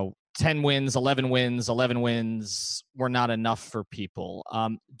 10 wins, 11 wins were not enough for people.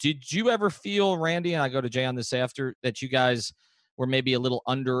 Did you ever feel, Randy, and I go to Jay on this after, that you guys were maybe a little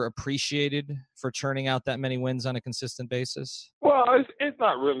underappreciated for churning out that many wins on a consistent basis? Well, it's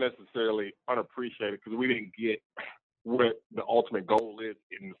not really necessarily unappreciated because we didn't get what the ultimate goal is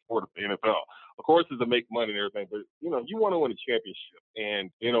in the sport of the NFL. Of course, it's to make money and everything, but, you want to win a championship.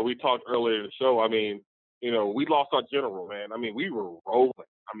 And, we talked earlier in the show, we lost our general, man. We were rolling.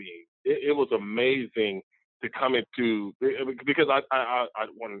 It was amazing to come into, because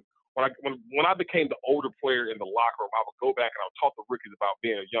when I became the older player in the locker room, I would go back and I would talk to rookies about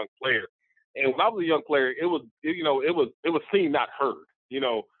being a young player. And when I was a young player, it was seen, not heard,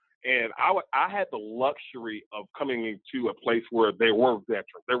 and I had the luxury of coming into a place where there were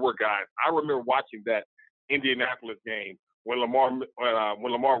veterans, there were guys. I remember watching that Indianapolis game when Lamar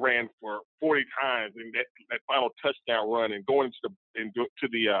ran for 40 times in that final touchdown run, and going to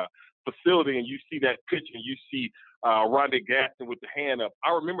the facility, and you see that pitch and you see Rondé Gaston with the hand up.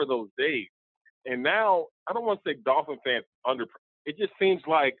 I remember those days. And now, I don't want to say Dolphin fans it just seems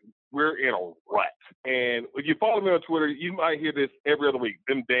like we're in a rut. And if you follow me on Twitter, you might hear this every other week,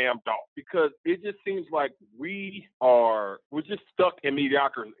 them damn Dolphins, because it just seems like we're just stuck in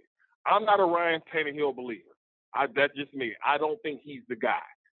mediocrity. I'm not a Ryan Tannehill believer. That's just me. I don't think he's the guy.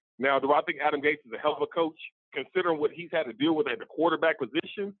 Now, do I think Adam Gase is a hell of a coach? Considering what he's had to deal with at the quarterback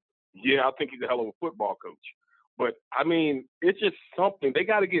position, yeah, I think he's a hell of a football coach. But, it's just something. They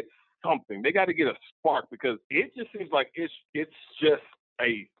got to get something. They got to get a spark, because it just seems like it's just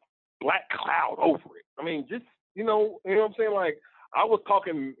a black cloud over it. You know what I'm saying? Like, I was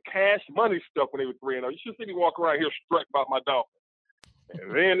talking cash money stuff when they were 3-0. You should see me walk around here struck about my Dolphins.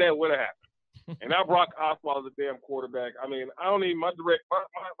 And then that would have happened. And now Brock Osweiler is a damn quarterback. I don't even, my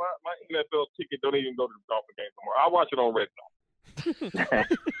NFL ticket don't even go to the Dolphin game anymore. I watch it on Red Zone.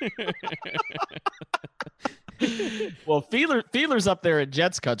 Well, Fiedler's up there in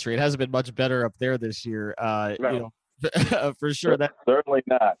Jets country. It hasn't been much better up there this year. No. For sure. That certainly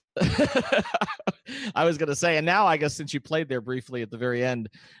not. I was going to say, and now I guess since you played there briefly at the very end,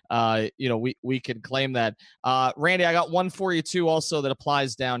 we can claim that. Randy, I got one for you too, also that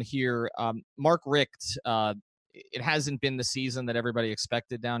applies down here. Mark Richt. It hasn't been the season that everybody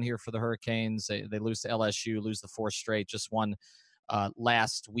expected down here for the Hurricanes. They lose to LSU, lose the 4th straight, just won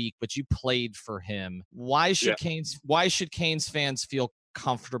last week. But you played for him. Why should Canes fans feel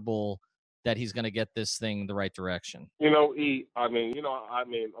comfortable that he's going to get this thing the right direction? A lot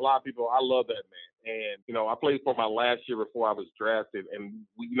of people, I love that man. And, I played for my last year before I was drafted, and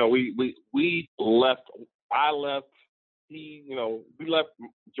we left. We left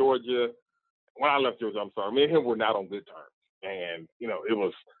Georgia when I left Georgia, I'm sorry, me and him were not on good terms. And, it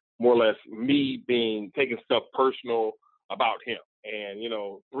was more or less me taking stuff personal about him. And,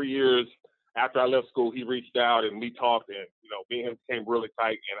 3 years after I left school, he reached out and we talked, and, me and him became really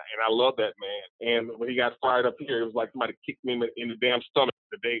tight. And I love that man. And when he got fired up here, it was like somebody kicked me in the damn stomach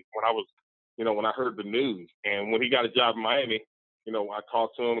the day when I was, when I heard the news. And when he got a job in Miami, I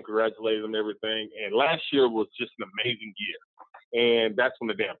talked to him, congratulated him, everything. And last year was just an amazing year. And that's when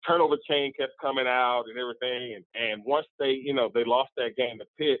the damn turnover chain kept coming out and everything. And once they lost that game to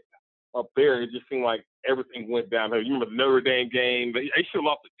Pitt up there, it just seemed like everything went downhill. You remember the Notre Dame game? They should have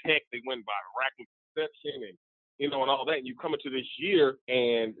lost the Tech. They went by Rackman perception and, and all that. And you come into this year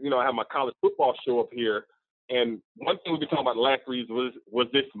and, I have my college football show up here. And one thing we've been talking about the last 3 years was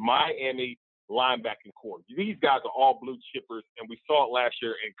this Miami linebacking core. These guys are all blue chippers, and we saw it last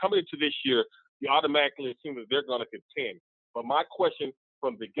year. And coming into this year, you automatically assume that they're going to contend. But my question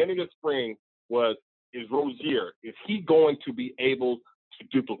from the beginning of spring was, is Rozier, is he going to be able to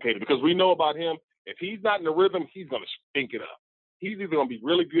duplicate it? Because we know about him, if he's not in the rhythm, he's going to stink it up. He's either going to be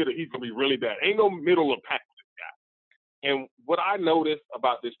really good or he's going to be really bad. Ain't no middle of the pack with this guy. And what I noticed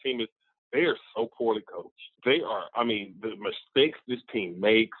about this team is they are so poorly coached. They are, the mistakes this team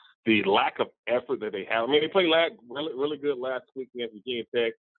makes, the lack of effort that they have. They played really good last week against Virginia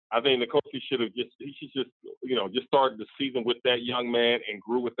Tech. I think the coach should just started the season with that young man and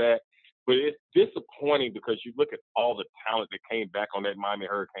grew with that. But it's disappointing because you look at all the talent that came back on that Miami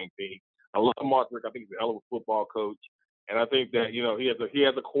Hurricane team. I love Mark Richt. I think he's a hell of a football coach. And I think that, he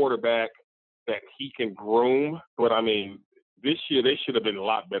has a quarterback that he can groom. But, this year they should have been a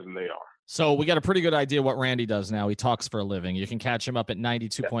lot better than they are. So we got a pretty good idea what Randy does now. He talks for a living. You can catch him up at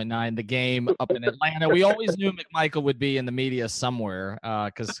 92.9, The Game up in Atlanta. We always knew McMichael would be in the media somewhere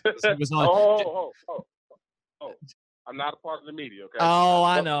because he was on. Oh. I'm not a part of the media, okay? Oh,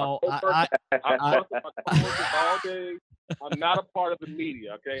 I know. I'm not a part of the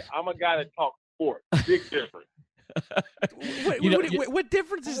media, okay? I'm a guy that talks sports. Big difference. What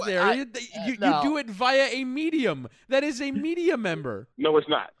difference is there? You do it via a medium. That is a media member. No, it's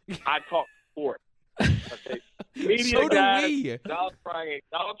not. I talk sports. Okay. Media So do guys, we. Y'all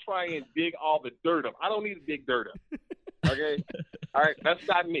try and dig all the dirt up. I don't need to dig dirt up. Okay. All right. That's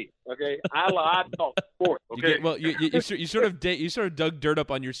not me. Okay. I talk sports. Okay. You sort of dug dirt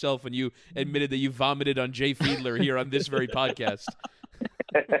up on yourself when you admitted that you vomited on Jay Fiedler here on this very podcast.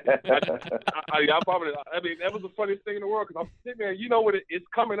 That was the funniest thing in the world because I'm sitting there, it's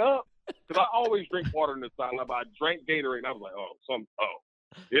coming up because I always drink water in the sideline, but I drank Gatorade and I was like,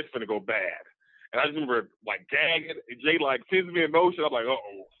 it's gonna go bad. And I just remember like gagging. And Jay sends me in motion. I'm like,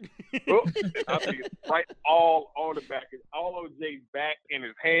 I think it's right all on the back, all on Jay's back and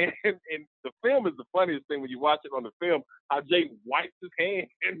his hand. And the film is the funniest thing when you watch it on the film. How Jay wipes his hand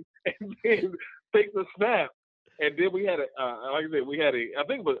and then takes a snap. And then we had I think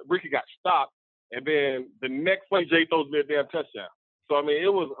it was Ricky got stopped, and then the next play Jay throws me a damn touchdown. So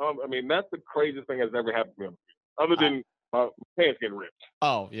it was that's the craziest thing that's ever happened to him, other than my pants getting ripped.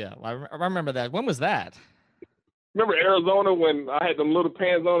 Oh yeah, I remember that. When was that? Remember Arizona when I had them little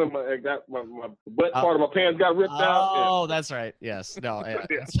pants on and my butt part of my pants got ripped out? Oh, that's right. Yes. No. Yeah.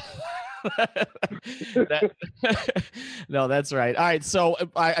 No, that's right. All right. So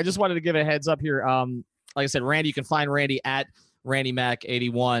I just wanted to give a heads up here. Like I said, Randy, you can find Randy at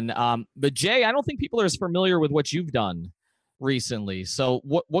RandyMac81. But Jay, I don't think people are as familiar with what you've done recently. So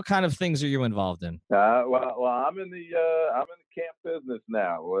what kind of things are you involved in? Well, I'm in the camp business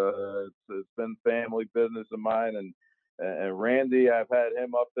now. It's been family business of mine, and Randy, I've had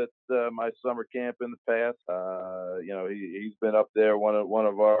him up at my summer camp in the past. He's been up there, one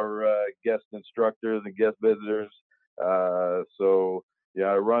of our guest instructors and guest visitors.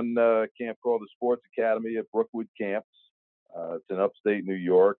 I run a camp called the Sports Academy at Brookwood Camps. It's in upstate New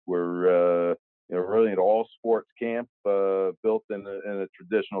York. We're really an all sports camp built in a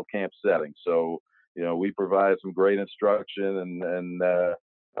traditional camp setting. So, we provide some great instruction and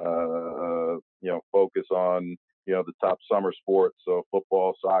focus on, the top summer sports. So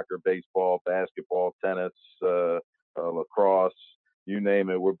football, soccer, baseball, basketball, tennis, lacrosse, you name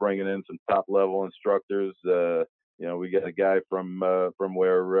it. We're bringing in some top level instructors. We got a guy from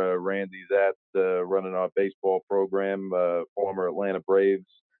where Randy's at running our baseball program, former Atlanta Braves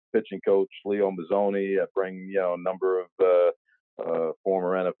pitching coach Leo Mazzoni. I bring a number of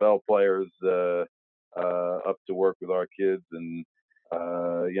former NFL players up to work with our kids, and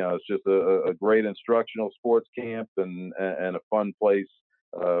it's just a great instructional sports camp and a fun place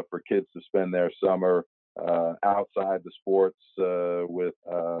for kids to spend their summer. outside the sports with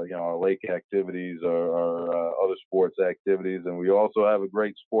our lake activities or other sports activities, and we also have a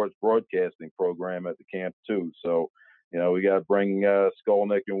great sports broadcasting program at the camp too. So, we got to bring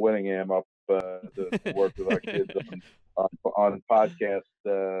Skolnick and Whittingham up to work with our kids on podcast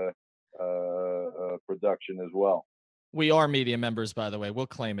production as well. We are media members, by the way. We'll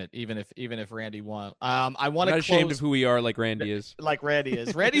claim it, even if Randy won't. I want to. Not ashamed of who we are, like Randy is. Like Randy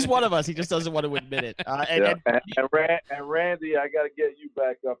is. Randy's one of us. He just doesn't want to admit it. And Randy, I got to get you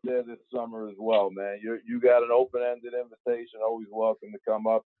back up there this summer as well, man. You got an open-ended invitation. Always welcome to come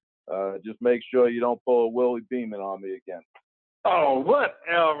up. Just make sure you don't pull a Willie Beeman on me again. Oh,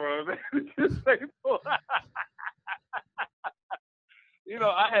 whatever.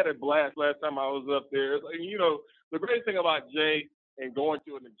 I had a blast last time I was up there. The great thing about Jay and going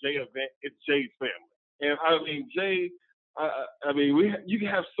to a Jay event, it's Jay's family. And Jay, we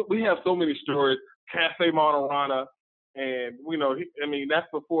have so many stories. Cafe Monterana, and that's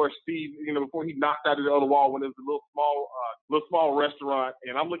before Steve, before he knocked out of the other wall when it was a little small restaurant.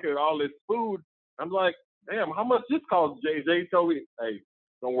 And I'm looking at all this food. I'm like, damn, how much this cost? Jay told me, hey,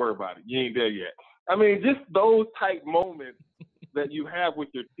 don't worry about it. You ain't there yet. Just those type moments that you have with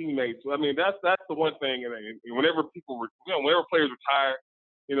your teammates. That's the one thing. And whenever whenever players retire,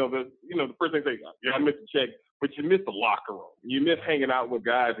 the first thing they say, yeah, I missed the check, but you miss the locker room. You miss hanging out with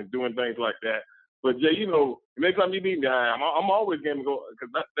guys and doing things like that. But Jay, next time you need me, I'm always going to go, because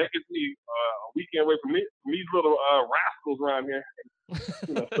that gets me a weekend away from these little rascals around here.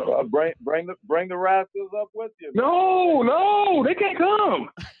 So bring the rascals up with you. No, they can't come.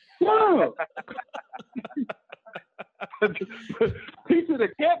 No. Piece of the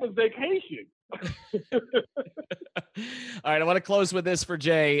campus vacation. All right, I want to close with this for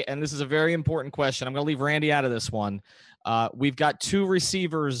Jay, and this is a very important question. I'm going to leave Randy out of this one. We've got two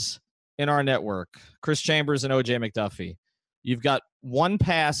receivers in our network, Chris Chambers and OJ McDuffie. You've got one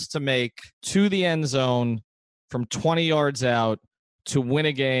pass to make to the end zone from 20 yards out to win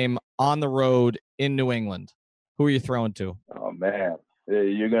a game on the road in New England. Who are you throwing to? Oh man,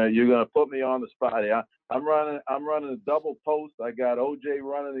 you're gonna put me on the spot here. I'm running a double post. I got OJ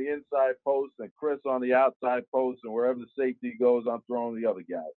running the inside post and Chris on the outside post, and wherever the safety goes, I'm throwing the other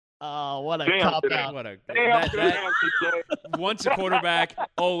guy. Oh, what a cop out! Once a quarterback,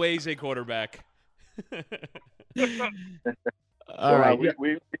 always a quarterback. All right,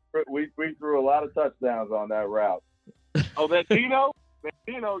 we threw a lot of touchdowns on that route. Oh, that Dino,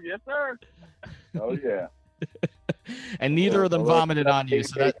 yes sir. Oh yeah. And neither of them vomited on you.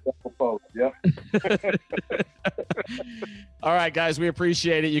 So that. Yep. All right, guys, we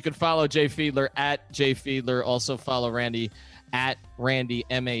appreciate it. You can follow Jay Fiedler at Jay Fiedler. Also follow Randy at Randy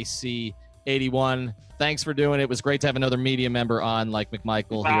MAC81. Thanks for doing it. It was great to have another media member on, like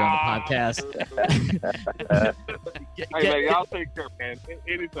McMichael, here on the podcast. Hey, man, I'll take care, man.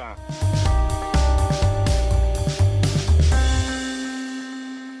 Anytime.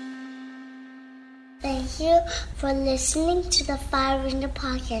 Thank you for listening to the Fire Ringer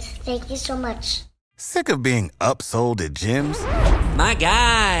Podcast. Thank you so much. Sick of being upsold at gyms? My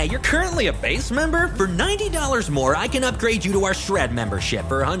guy, you're currently a base member? For $90 more, I can upgrade you to our Shred membership.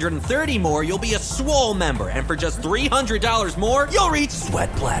 For $130 more, you'll be a Swole member. And for just $300 more, you'll reach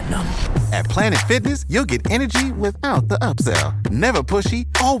Sweat Platinum. At Planet Fitness, you'll get energy without the upsell. Never pushy,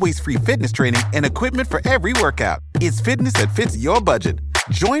 always free fitness training and equipment for every workout. It's fitness that fits your budget.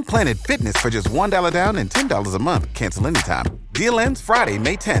 Join Planet Fitness for just $1 down and $10 a month. Cancel anytime. Deal ends Friday,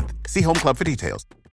 May 10th. See Home Club for details.